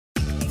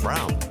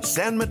from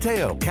San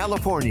Mateo,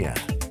 California,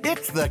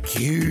 it's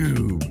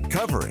theCUBE,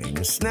 covering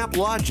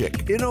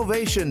SnapLogic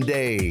Innovation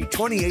Day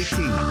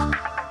 2018.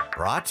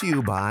 Brought to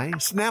you by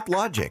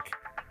SnapLogic.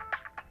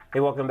 Hey,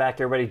 welcome back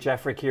everybody.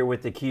 Jeff Frick here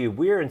with theCUBE.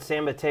 We're in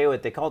San Mateo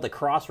at, they call it the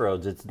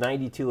Crossroads. It's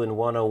 92 and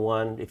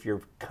 101. If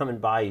you're coming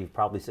by, you're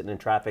probably sitting in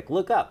traffic.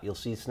 Look up, you'll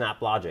see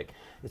SnapLogic.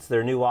 It's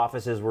their new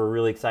offices. We're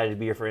really excited to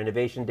be here for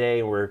Innovation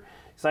Day, and we're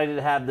excited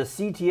to have the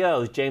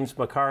CTO, James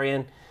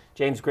Markarian.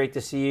 James, great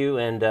to see you,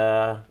 and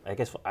I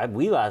guess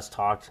we last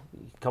talked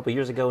a couple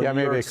years ago in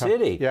New York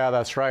City. Yeah,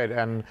 that's right.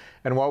 And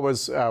what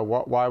was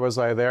why was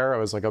I there? It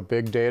was like a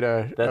big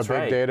data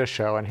data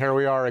show, and here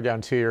we are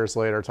again 2 years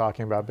later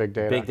talking about big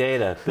data. Big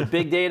data, but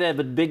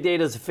big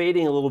data is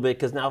fading a little bit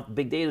because now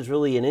big data is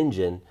really an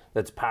engine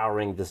that's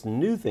powering this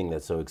new thing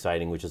that's so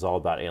exciting, which is all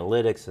about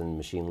analytics and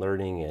machine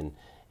learning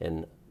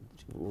and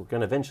we're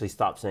going to eventually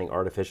stop saying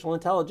artificial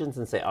intelligence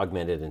and say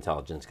augmented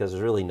intelligence because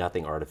there's really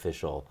nothing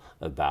artificial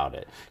about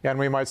it. Yeah, and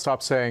we might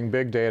stop saying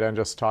big data and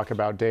just talk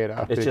about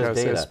data because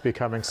it's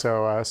becoming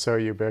so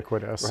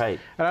ubiquitous. Right.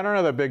 And I don't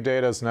know that big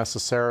data is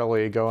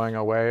necessarily going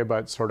away,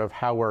 but sort of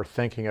how we're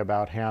thinking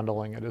about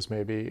handling it has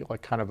maybe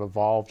like kind of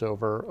evolved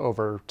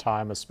over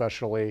time,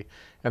 especially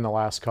in the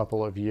last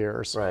couple of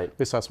years. Right. At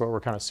least that's what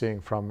we're kind of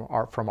seeing from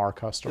our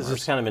customers.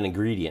 This is kind of an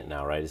ingredient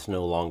now, right? It's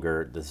no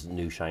longer this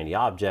new shiny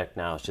object.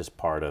 Now it's just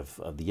part of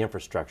the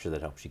infrastructure that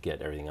helps you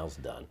get everything else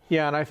done.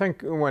 Yeah, and I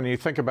think when you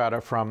think about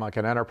it from like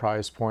an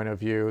enterprise point of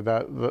view,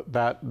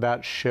 that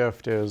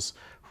shift is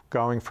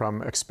going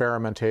from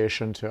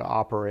experimentation to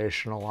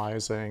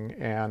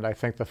operationalizing. And I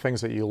think the things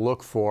that you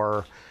look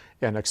for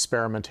in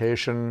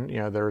experimentation,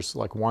 there's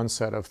like one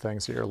set of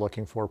things that you're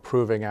looking for,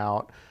 proving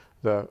out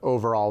the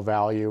overall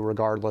value,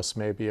 regardless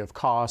maybe of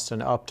cost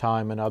and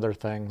uptime and other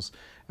things.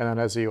 And then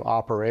as you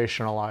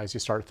operationalize, you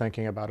start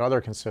thinking about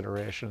other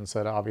considerations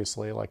that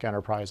obviously like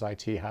enterprise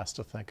IT has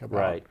to think about.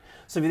 Right.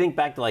 So if you think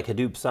back to like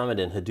Hadoop Summit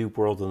and Hadoop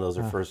World when those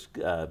are first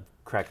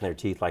cracking their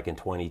teeth, like in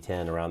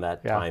 2010, around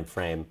that time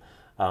frame,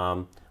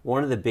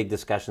 one of the big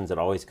discussions that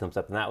always comes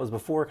up, and that was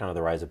before kind of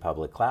the rise of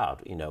public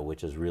cloud,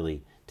 which has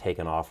really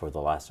taken off over the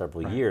last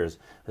several years,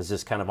 is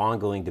this kind of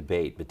ongoing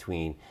debate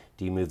between,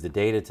 do you move the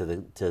data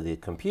to the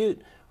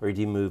compute, or do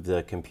you move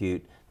the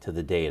compute to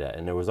the data?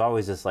 And there was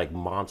always this like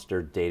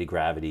monster data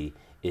gravity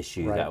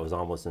issue that was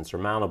almost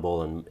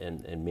insurmountable,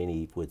 and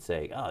many would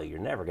say, oh, you're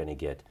never going to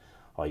get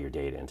all your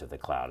data into the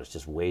cloud. It's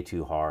just way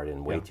too hard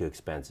and way too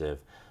expensive.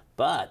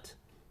 But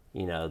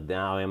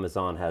now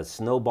Amazon has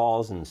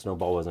snowballs, and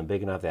Snowball wasn't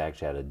big enough. They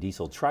actually had a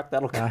diesel truck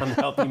that'll come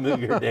help you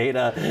move your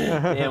data.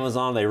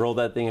 Amazon, they rolled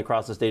that thing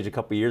across the stage a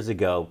couple years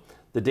ago.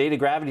 The data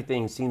gravity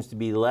thing seems to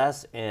be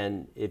less,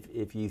 and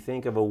if you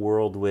think of a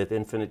world with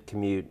infinite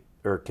compute,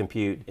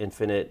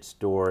 infinite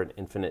store,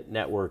 infinite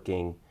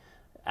networking,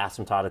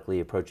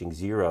 asymptotically approaching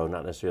zero,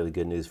 not necessarily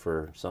good news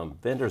for some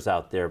vendors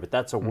out there, but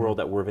that's a world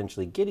that we're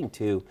eventually getting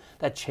to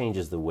that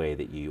changes the way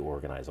that you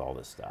organize all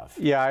this stuff.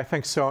 Yeah, I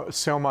think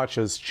so much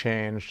has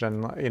changed,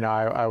 and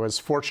I was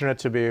fortunate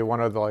to be one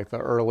of the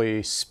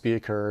early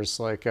speakers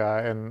in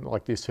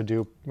these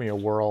Hadoop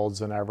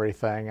worlds and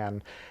everything,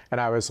 and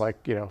I was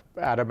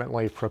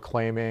adamantly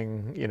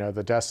proclaiming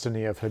the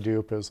destiny of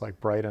Hadoop is like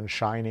bright and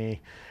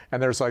shiny,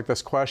 and there's like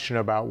this question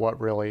about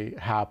what really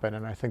happened,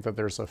 and I think that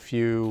there's a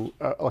few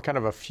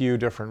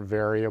different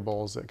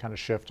variables that kind of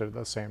shifted at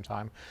the same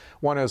time.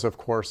 One is, of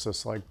course,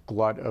 this like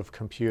glut of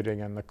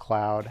computing in the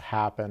cloud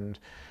happened,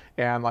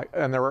 and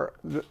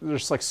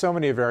there's like so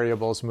many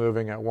variables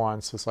moving at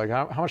once. It's like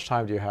how much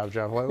time do you have,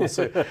 Jeff? Let's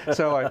see.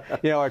 So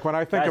when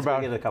I think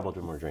about, get a couple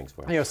more drinks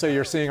for you. So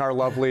you're seeing our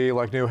lovely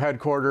new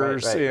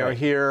headquarters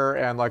here,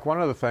 and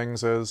one of the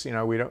things is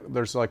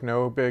there's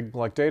no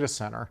big data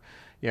center.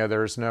 We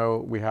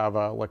have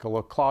a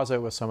little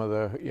closet with some of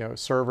the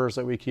servers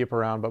that we keep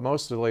around, but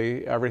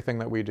mostly everything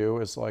that we do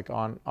is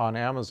on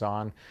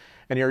Amazon.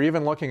 And you're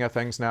even looking at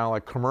things now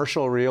like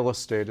commercial real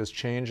estate is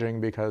changing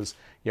because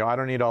I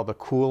don't need all the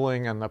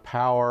cooling and the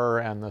power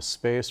and the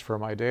space for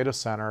my data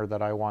center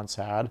that I once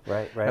had.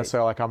 Right. And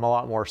so I'm a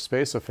lot more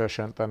space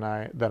efficient than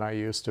I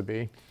used to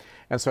be.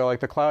 And so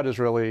the cloud is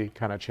really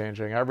kind of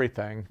changing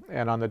everything.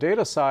 And on the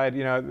data side,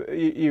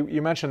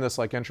 you mentioned this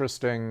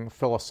interesting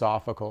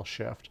philosophical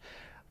shift.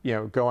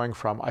 Going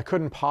from I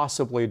couldn't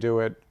possibly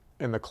do it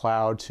in the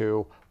cloud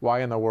to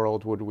why in the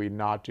world would we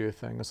not do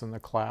things in the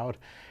cloud?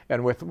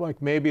 And with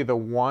maybe the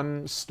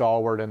one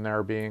stalwart in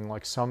there being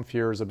some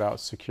fears about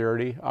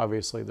security.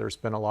 Obviously there's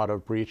been a lot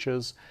of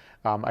breaches.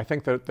 I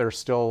think that there's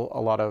still a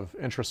lot of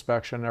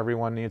introspection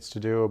everyone needs to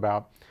do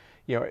about,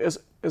 is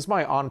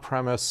my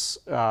on-premise,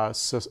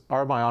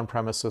 are my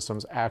on-premise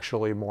systems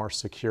actually more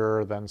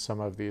secure than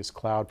some of these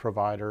cloud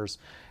providers?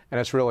 And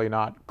it's really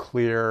not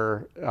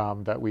clear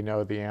that we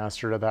know the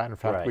answer to that. In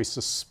fact, we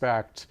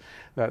suspect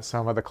that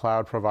some of the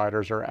cloud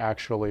providers are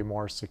actually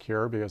more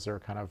secure because they're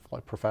kind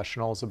of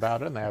professionals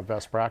about it and they have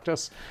best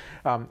practice.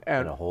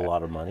 And a whole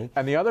lot of money.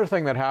 And the other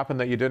thing that happened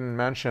that you didn't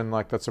mention,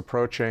 that's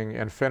approaching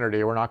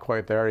infinity, we're not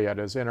quite there yet,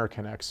 is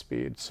interconnect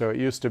speed. So it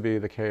used to be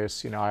the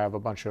case, I have a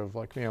bunch of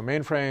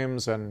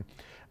mainframes and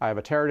I have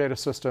a Teradata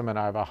system and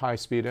I have a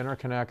high-speed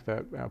interconnect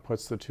that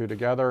puts the two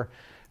together.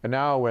 And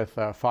now with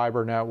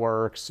fiber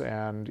networks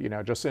and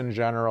just in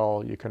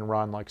general, you can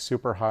run like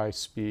super high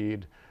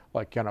speed,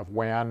 like kind of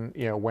WAN,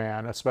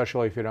 WAN,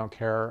 especially if you don't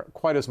care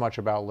quite as much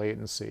about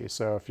latency.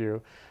 So if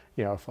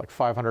if like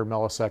 500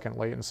 millisecond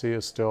latency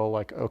is still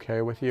like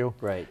okay with you,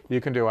 right, you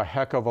can do a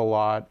heck of a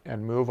lot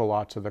and move a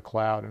lot to the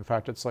cloud. In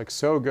fact, it's like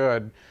so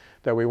good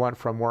that we went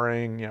from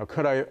worrying,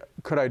 could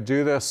I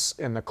do this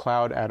in the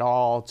cloud at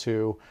all,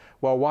 to,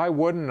 well, why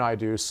wouldn't I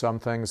do some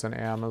things in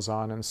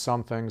Amazon and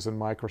some things in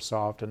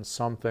Microsoft and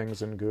some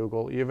things in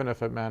Google, even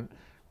if it meant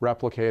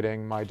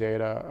replicating my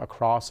data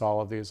across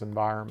all of these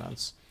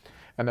environments.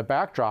 And the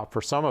backdrop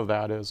for some of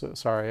that is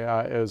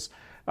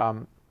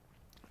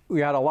we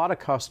had a lot of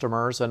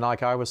customers, and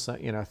like I was,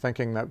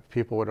 thinking that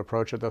people would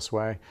approach it this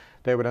way.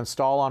 They would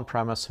install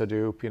on-premise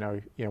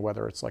Hadoop,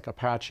 whether it's like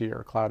Apache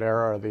or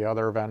Cloudera or the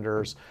other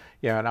vendors,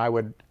 and I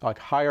would like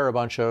hire a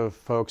bunch of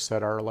folks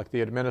that are like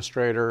the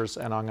administrators,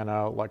 and I'm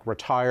gonna like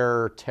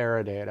retire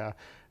Teradata,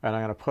 and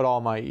I'm gonna put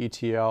all my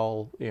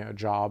ETL,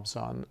 jobs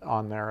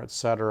on there, et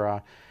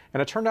cetera.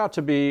 And it turned out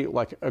to be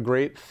like a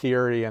great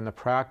theory, and the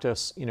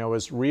practice,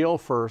 was real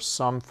for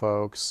some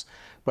folks,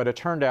 but it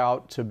turned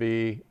out to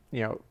be,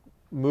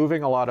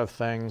 moving a lot of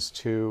things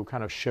to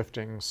kind of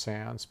shifting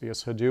sands,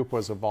 because Hadoop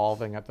was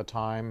evolving at the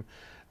time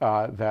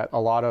that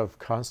a lot of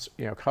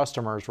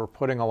customers were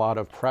putting a lot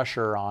of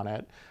pressure on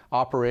it,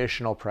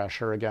 operational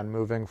pressure, again,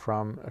 moving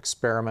from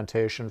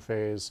experimentation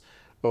phase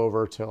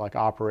over to like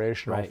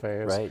operational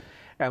phase. Right.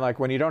 And like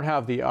when you don't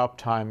have the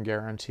uptime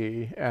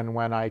guarantee, and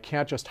when I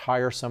can't just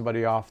hire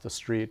somebody off the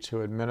street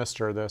to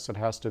administer this, it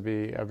has to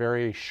be a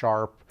very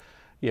sharp,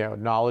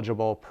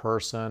 knowledgeable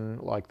person,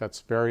 like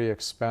that's very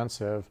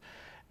expensive.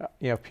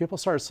 People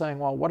started saying,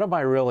 well, what am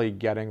I really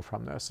getting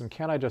from this? And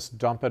can't I just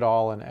dump it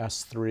all in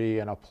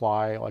S3 and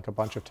apply like a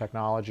bunch of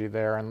technology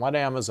there and let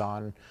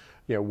Amazon,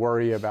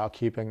 worry about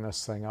keeping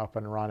this thing up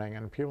and running?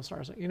 And people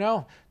started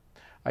saying,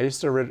 I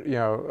used to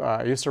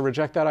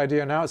reject that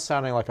idea. Now it's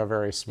sounding like a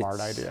very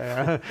smart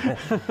idea.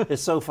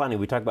 It's so funny.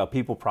 We talk about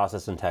people,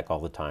 process, and tech all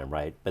the time,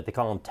 right? But they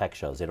call them tech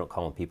shows. They don't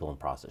call them people and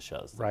process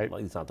shows. Right. At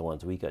least not the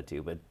ones we go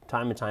to. But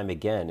time and time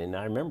again, and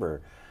I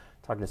remember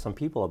talking to some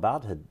people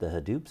about the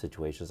Hadoop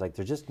situation. It's like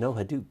there's just no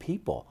Hadoop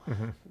people.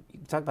 Mm-hmm. You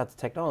can talk about the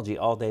technology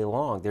all day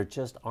long. There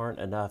just aren't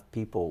enough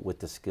people with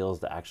the skills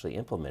to actually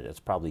implement it.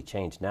 It's probably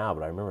changed now,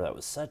 but I remember that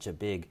was such a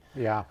big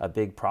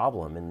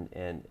problem.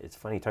 And it's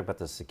funny, you talk about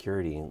the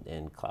security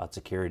and cloud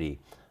security.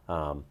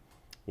 At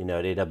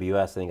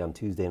AWS, I think on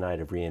Tuesday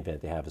night of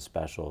reInvent, they have a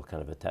special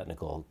kind of a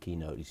technical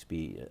keynote. It used to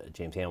be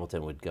James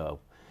Hamilton would go.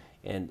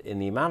 And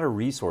the amount of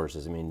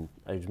resources,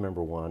 I just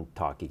remember one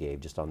talk he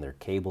gave just on their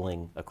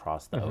cabling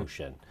across the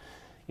ocean.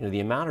 The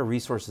amount of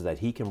resources that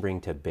he can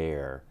bring to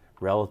bear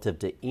relative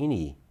to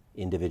any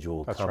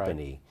individual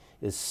company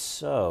is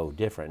so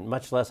different,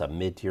 much less a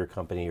mid-tier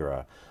company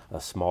or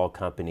a small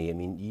company.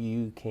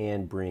 You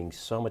can bring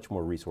so much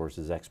more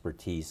resources,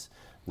 expertise,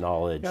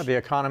 knowledge. Yeah, the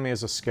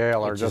economies of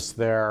scale are just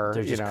there.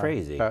 They're just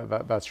crazy.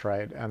 That's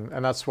right,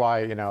 and that's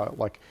why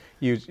like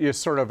you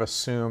sort of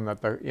assume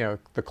that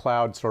the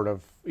cloud sort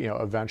of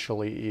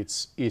eventually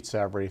eats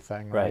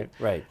everything, right?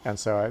 Right. And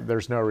so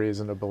there's no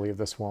reason to believe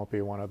this won't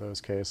be one of those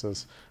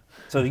cases.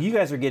 So you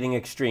guys are getting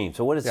extreme.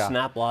 So what is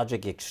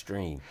SnapLogic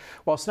Extreme?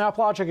 Well,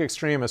 SnapLogic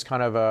Extreme is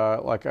kind of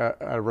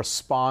a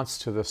response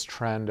to this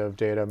trend of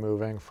data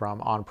moving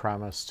from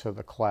on-premise to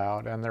the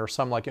cloud, and there are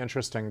some like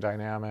interesting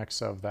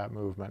dynamics of that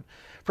movement.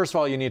 First of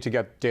all, you need to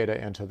get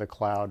data into the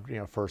cloud,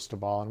 first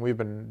of all, and we've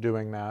been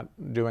doing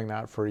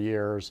that for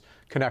years.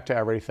 Connect to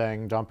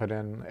everything, dump it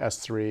in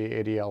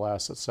S3,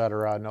 ADLS, et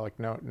cetera.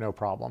 No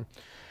problem.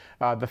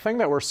 The thing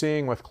that we're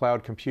seeing with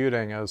cloud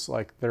computing is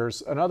like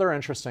there's another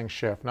interesting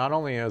shift. Not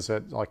only is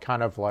it like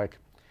kind of like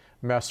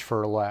mess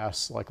for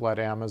less, like let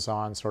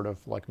Amazon sort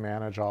of like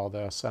manage all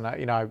this, and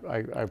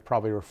I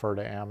probably refer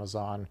to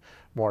Amazon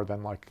more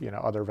than like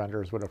other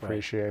vendors would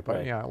appreciate,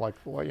 but they're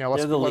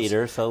the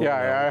leader, so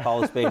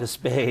call a spade a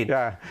spade.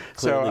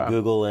 Clearly,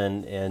 Google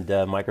and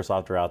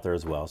Microsoft are out there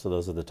as well, so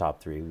those are the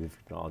top three. We've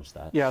acknowledged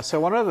that. Yeah. So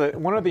one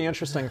of the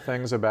interesting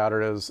things about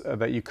it is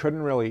that you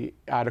couldn't really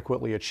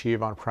adequately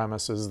achieve on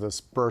premise is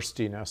this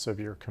burstiness of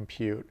your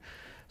compute.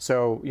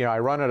 So, I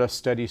run at a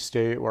steady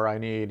state where I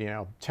need,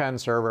 10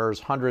 servers,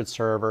 100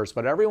 servers,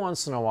 but every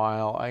once in a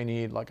while I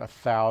need like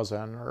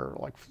 1,000 or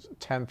like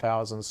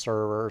 10,000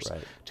 servers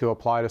to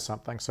apply to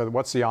something. So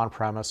what's the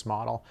on-premise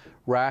model?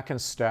 Rack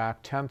and stack,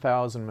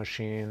 10,000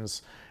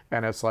 machines,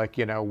 and it's like,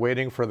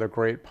 waiting for the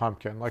great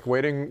pumpkin, like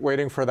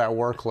waiting for that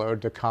workload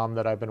to come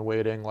that I've been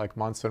waiting like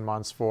months and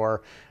months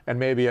for, and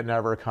maybe it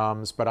never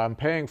comes, but I'm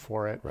paying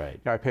for it. Right.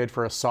 I paid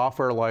for a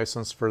software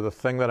license for the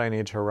thing that I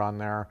need to run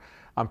there.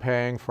 I'm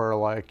paying for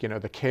like,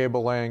 the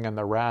cabling and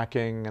the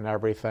racking and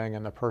everything,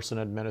 and the person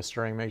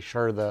administering, make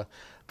sure the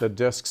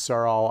disks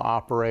are all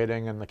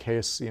operating in the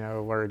case,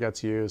 where it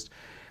gets used.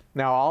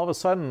 Now, all of a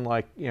sudden,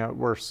 like,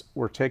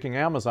 we're taking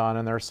Amazon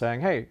and they're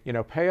saying, hey,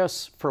 pay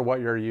us for what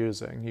you're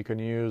using. You can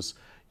use,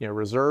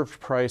 reserved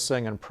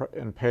pricing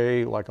and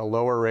pay like a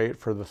lower rate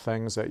for the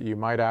things that you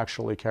might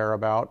actually care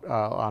about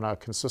on a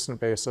consistent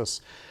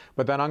basis.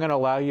 But then I'm going to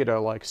allow you to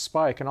like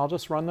spike, and I'll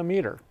just run the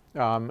meter.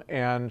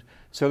 And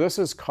so this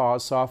has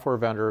caused software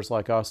vendors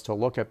like us to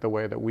look at the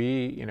way that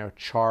we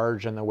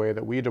charge and the way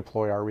that we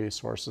deploy our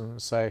resources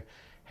and say,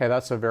 hey,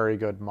 that's a very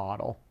good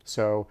model.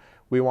 So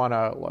we want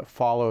to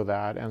follow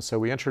that. And so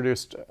we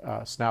introduced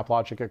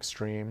SnapLogic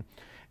Extreme,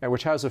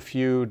 which has a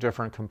few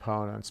different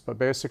components, but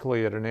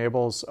basically it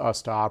enables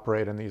us to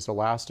operate in these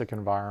elastic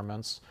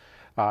environments,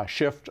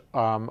 shift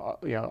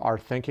our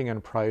thinking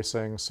and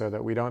pricing so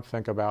that we don't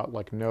think about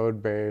like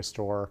node-based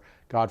or,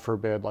 God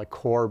forbid, like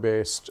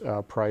core-based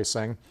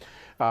pricing,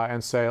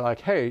 and say like,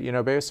 hey,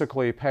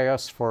 basically pay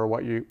us for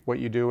what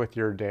you do with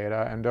your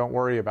data, and don't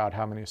worry about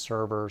how many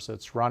servers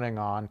it's running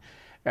on,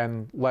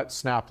 and let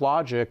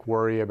SnapLogic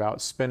worry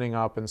about spinning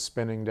up and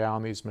spinning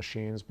down these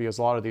machines, because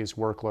a lot of these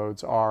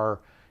workloads are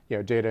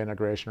data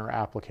integration or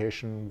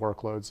application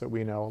workloads that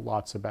we know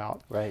lots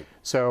about. Right.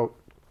 So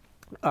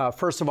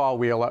first of all,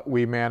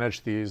 we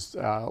manage these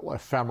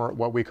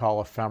what we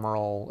call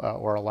ephemeral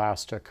or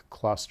elastic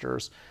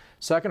clusters.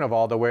 Second of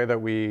all, the way that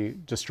we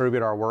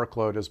distribute our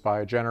workload is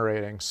by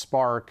generating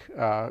Spark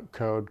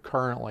code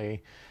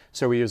currently.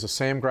 So we use the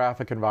same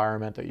graphic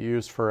environment that you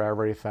use for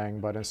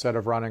everything, but instead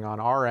of running on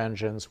our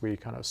engines, we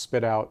kind of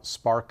spit out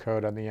Spark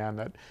code on the end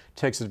that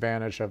takes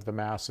advantage of the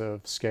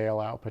massive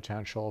scale-out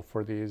potential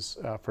for these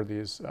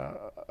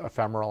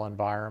ephemeral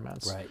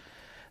environments. Right.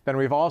 Then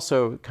we've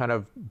also kind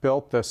of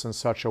built this in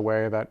such a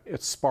way that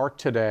it's Spark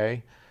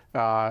today.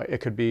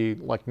 It could be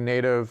like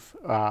native,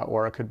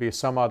 or it could be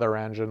some other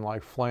engine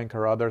like Flink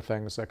or other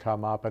things that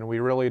come up, and we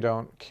really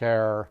don't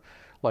care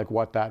like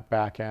what that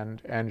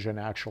back-end engine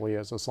actually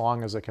is, as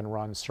long as it can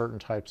run certain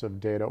types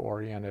of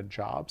data-oriented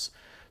jobs.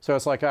 So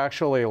it's like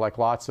actually like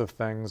lots of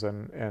things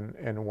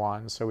in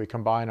one. So we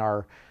combine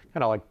our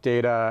kind of like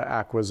data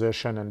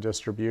acquisition and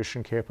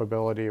distribution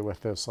capability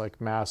with this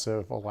like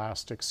massive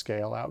elastic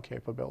scale-out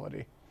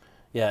capability.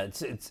 Yeah,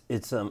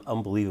 it's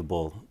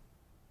unbelievable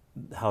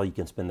how you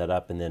can spin that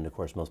up, and then of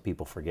course most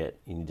people forget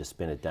you need to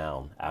spin it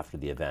down after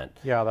the event.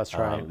 Yeah, that's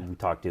right. We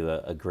talked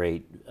to a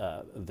great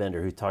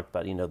vendor who talked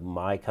about,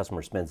 my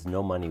customer spends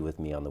no money with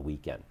me on the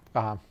weekend.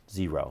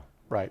 Zero.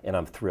 Right. And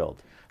I'm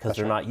thrilled because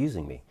they're not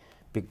using me.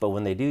 But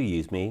when they do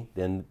use me,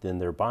 then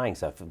they're buying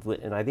stuff.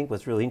 And I think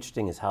what's really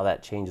interesting is how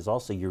that changes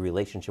also your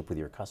relationship with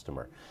your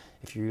customer.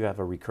 If you have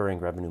a recurring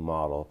revenue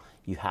model,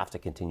 you have to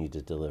continue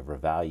to deliver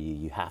value.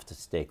 You have to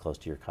stay close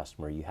to your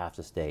customer. You have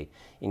to stay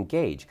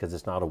engaged, because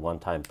it's not a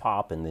one-time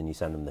pop and then you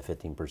send them the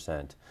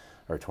 15%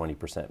 or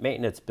 20%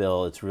 maintenance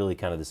bill. It's really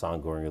kind of this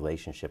ongoing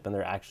relationship, and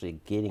they're actually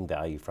getting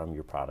value from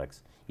your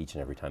products each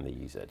and every time they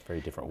use it.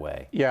 Very different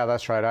way. Yeah,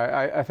 that's right.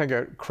 I think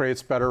it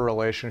creates better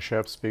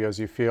relationships because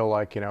you feel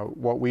like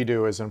what we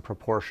do isn't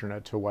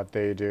proportionate to what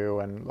they do,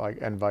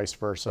 and vice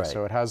versa. Right.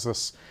 So it has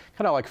this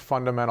kind of like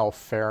fundamental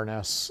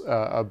fairness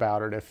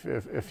about it,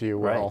 if you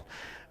will.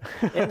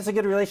 Right. And it's a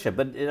good relationship.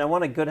 But I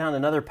want to go down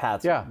another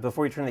path. Yeah.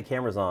 Before you turn the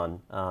cameras on,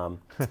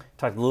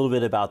 talk a little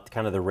bit about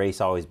kind of the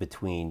race always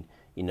between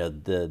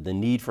the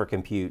need for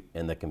compute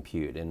and the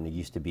compute. And it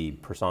used to be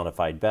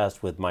personified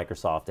best with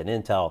Microsoft and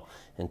Intel.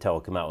 Intel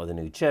would come out with a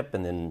new chip,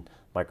 and then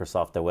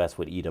Microsoft OS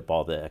would eat up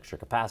all the extra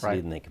capacity,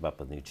 and they come up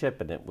with a new chip,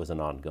 and it was an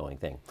ongoing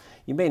thing.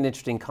 You made an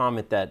interesting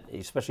comment that,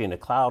 especially in a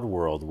cloud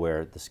world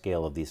where the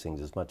scale of these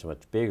things is much,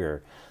 much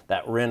bigger,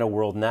 that we're in a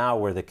world now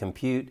where the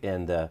compute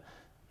and the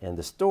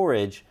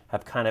storage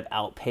have kind of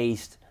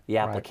outpaced the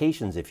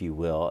applications, if you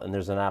will, and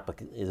there's an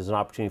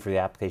opportunity for the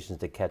applications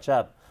to catch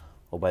up.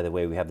 Oh, by the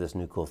way, we have this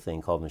new cool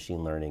thing called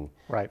machine learning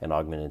and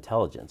augmented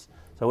intelligence.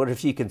 So what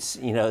if you could,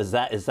 is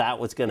that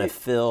what's going to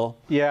fill,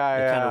 kind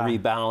of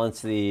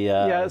rebalance the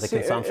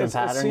consumption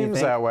pattern? It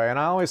seems that way, and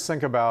I always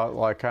think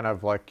about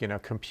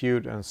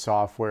compute and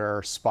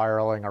software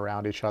spiraling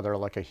around each other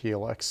like a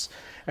helix,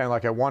 and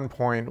like at one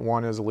point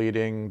one is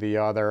leading the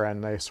other,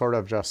 and they sort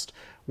of just,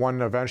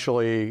 one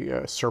eventually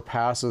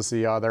surpasses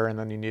the other, and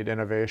then you need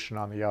innovation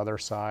on the other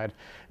side.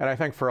 And I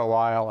think for a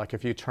while, like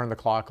if you turn the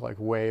clock like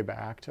way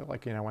back to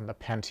when the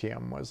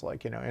Pentium was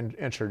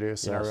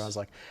introduced, and everyone's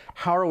like,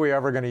 how are we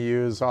ever going to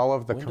use all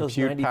of the Windows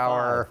compute 95.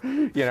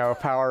 power,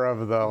 power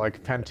of the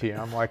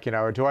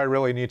Pentium? Do I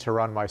really need to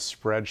run my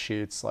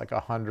spreadsheets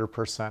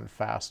 100%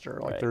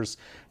 faster? There's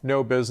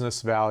no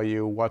business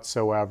value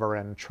whatsoever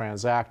in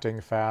transacting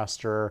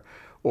faster,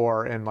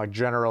 or in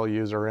general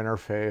user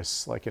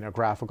interface,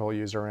 graphical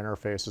user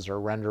interfaces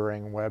or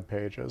rendering web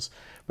pages.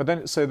 But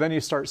then you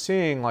start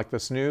seeing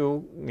this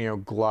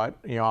new glut,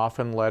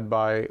 often led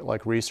by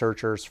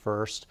researchers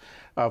first,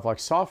 of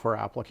software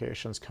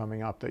applications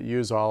coming up that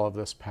use all of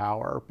this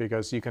power,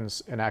 because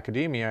in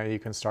academia you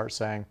can start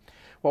saying,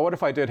 well, what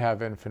if I did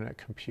have infinite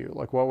compute?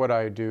 What would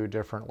I do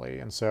differently?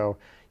 And so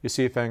you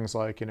see things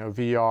like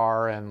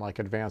VR and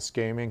advanced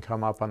gaming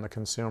come up on the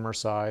consumer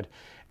side.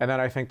 And then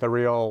I think the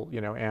real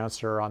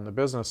answer on the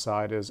business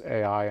side is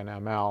AI and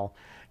ML.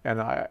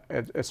 And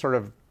it sort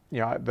of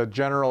the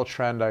general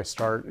trend I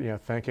start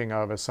thinking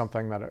of is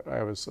something that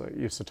I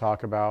used to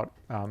talk about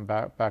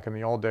back in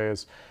the old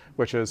days,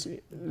 which is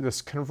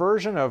this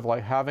conversion of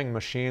like having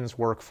machines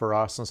work for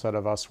us instead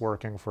of us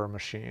working for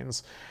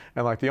machines.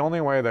 And like the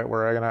only way that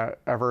we're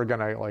ever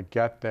gonna like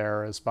get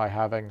there is by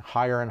having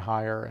higher and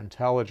higher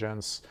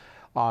intelligence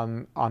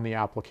on the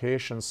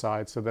application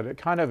side, so that it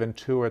kind of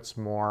intuits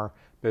more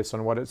based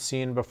on what it's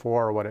seen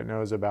before, what it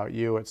knows about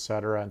you, et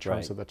cetera, in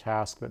terms of the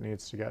task that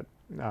needs to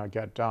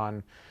get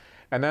done.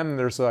 And then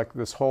there's like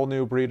this whole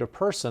new breed of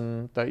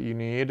person that you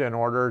need in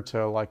order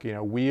to like,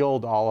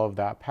 wield all of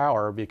that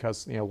power,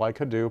 because, like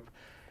Hadoop,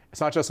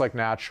 it's not just like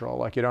natural.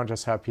 Like you don't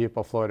just have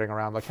people floating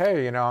around like,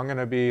 hey, I'm going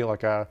to be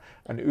like an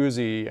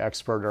Uzi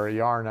expert or a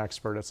yarn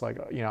expert. It's like,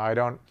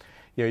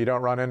 you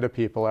don't run into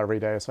people every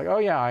day. It's like, oh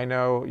yeah, I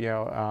know,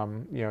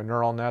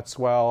 neural nets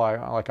well.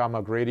 I'm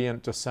a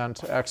gradient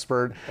descent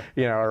expert,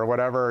 or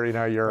whatever,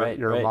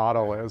 your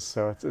model is.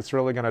 So it's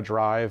really going to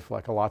drive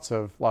like lots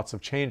of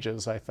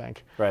changes, I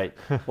think. Right.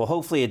 Well,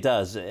 hopefully it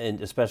does, and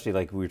especially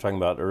like we were talking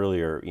about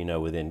earlier,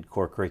 within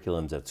core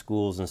curriculums at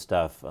schools and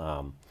stuff.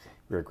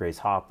 We were Grace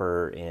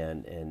Hopper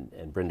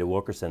and Brenda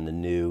Wilkerson, the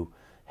new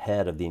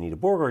head of the Anita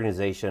Borg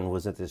organization,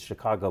 was at the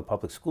Chicago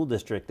Public School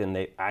District, and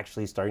they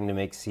actually starting to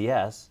make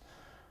CS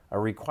a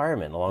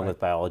requirement, along with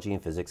biology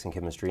and physics and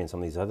chemistry and some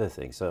of these other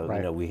things. So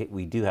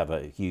we do have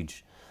a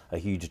huge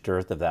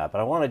dearth of that. But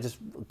I want to just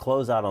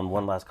close out on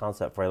one last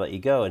concept before I let you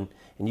go. And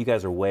you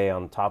guys are way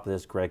on top of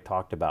this. Greg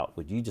talked about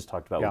what you just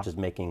talked about, which is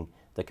making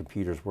the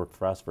computers work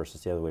for us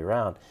versus the other way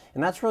around.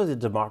 And that's really the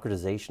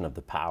democratization of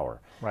the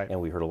power. Right. And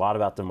we heard a lot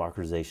about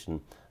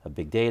democratization of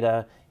big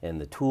data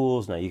and the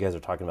tools. Now you guys are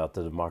talking about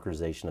the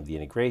democratization of the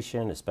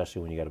integration,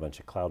 especially when you got a bunch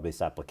of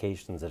cloud-based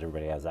applications that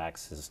everybody has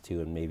access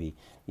to and maybe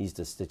needs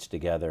to stitch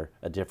together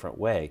a different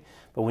way.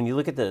 But when you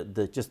look at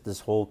just this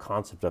whole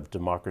concept of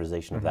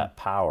democratization of that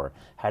power,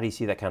 how do you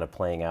see that kind of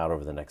playing out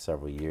over the next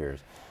several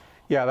years?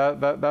 Yeah,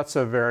 that's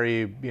a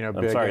very big.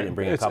 I'm sorry I didn't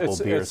bring a couple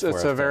beers.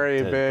 It's a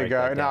very big.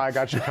 No, I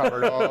got you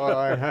covered.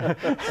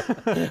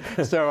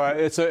 So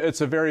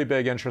it's a very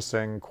big,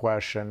 interesting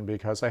question,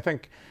 because I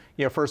think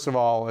first of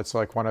all, it's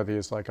like one of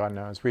these like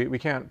unknowns. We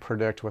can't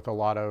predict with a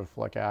lot of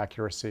like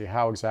accuracy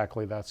how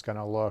exactly that's going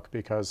to look,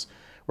 because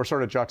we're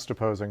sort of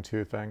juxtaposing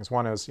two things.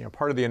 One is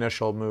part of the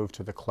initial move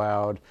to the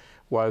cloud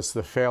was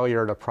the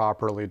failure to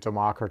properly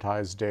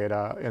democratize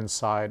data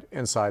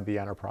inside the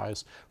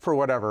enterprise for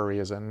whatever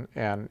reason,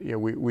 and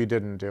we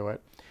didn't do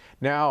it.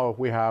 Now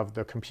we have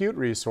the compute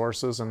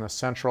resources and the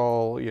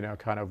central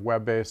kind of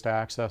web-based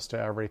access to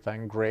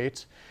everything.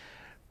 Great.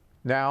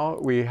 Now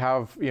we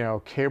have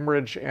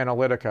Cambridge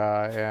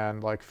Analytica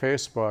and like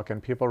Facebook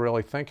and people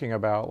really thinking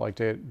about like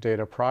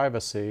data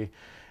privacy,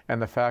 and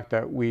the fact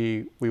that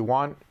we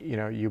want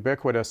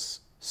ubiquitous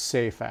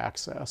safe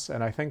access.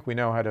 And I think we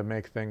know how to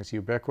make things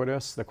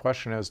ubiquitous. The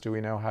question is, do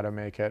we know how to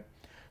make it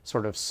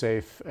sort of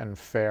safe and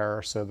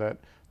fair so that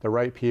the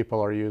right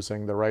people are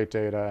using the right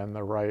data in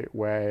the right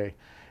way?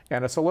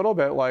 And it's a little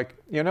bit like,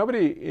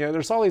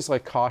 there's all these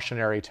like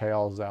cautionary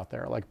tales out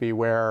there, like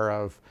beware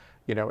of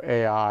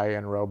AI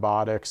and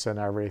robotics and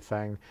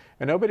everything.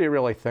 And nobody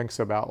really thinks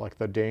about like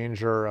the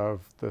danger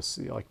of this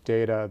like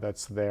data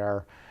that's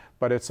there.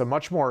 But it's a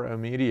much more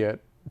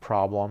immediate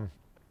problem.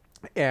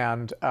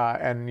 And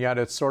yet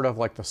it's sort of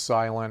like the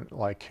silent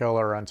like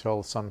killer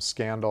until some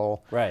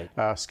scandal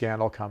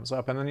comes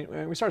up, and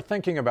then we start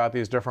thinking about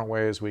these different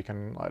ways we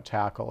can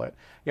tackle it.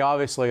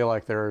 Obviously,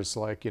 like there's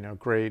like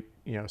great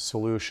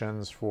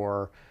solutions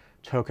for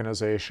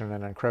tokenization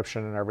and encryption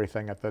and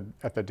everything at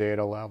the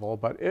data level.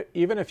 But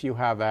even if you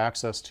have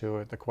access to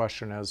it, the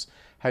question is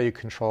how you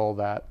control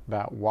that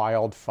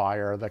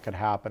wildfire that could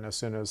happen as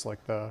soon as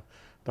like the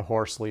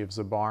horse leaves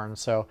the barn.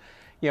 So.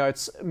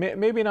 It's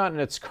maybe not in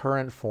its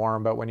current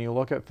form, but when you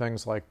look at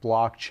things like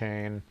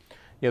blockchain,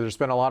 there's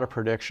been a lot of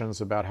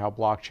predictions about how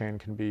blockchain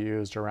can be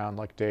used around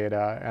like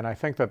data. And I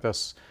think that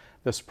this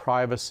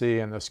privacy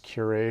and this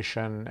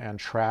curation and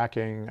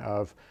tracking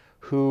of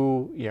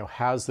who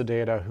has the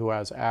data, who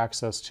has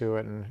access to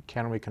it, and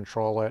can we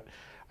control it,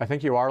 I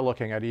think you are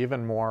looking at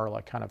even more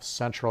like kind of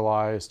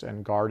centralized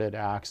and guarded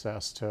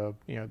access to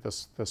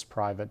this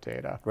private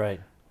data. Right.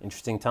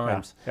 Interesting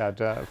times.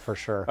 Yeah, for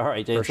sure. All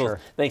right, James. Well,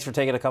 thanks for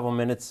taking a couple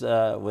minutes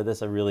with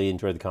us. I really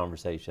enjoyed the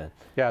conversation.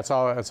 Yeah, it's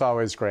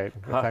always great.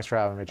 Thanks for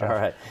having me, Jeff. All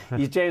right.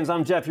 He's James.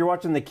 I'm Jeff. You're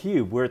watching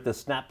theCUBE. We're at the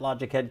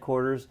SnapLogic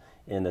headquarters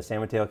in San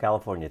Mateo,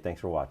 California.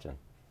 Thanks for watching.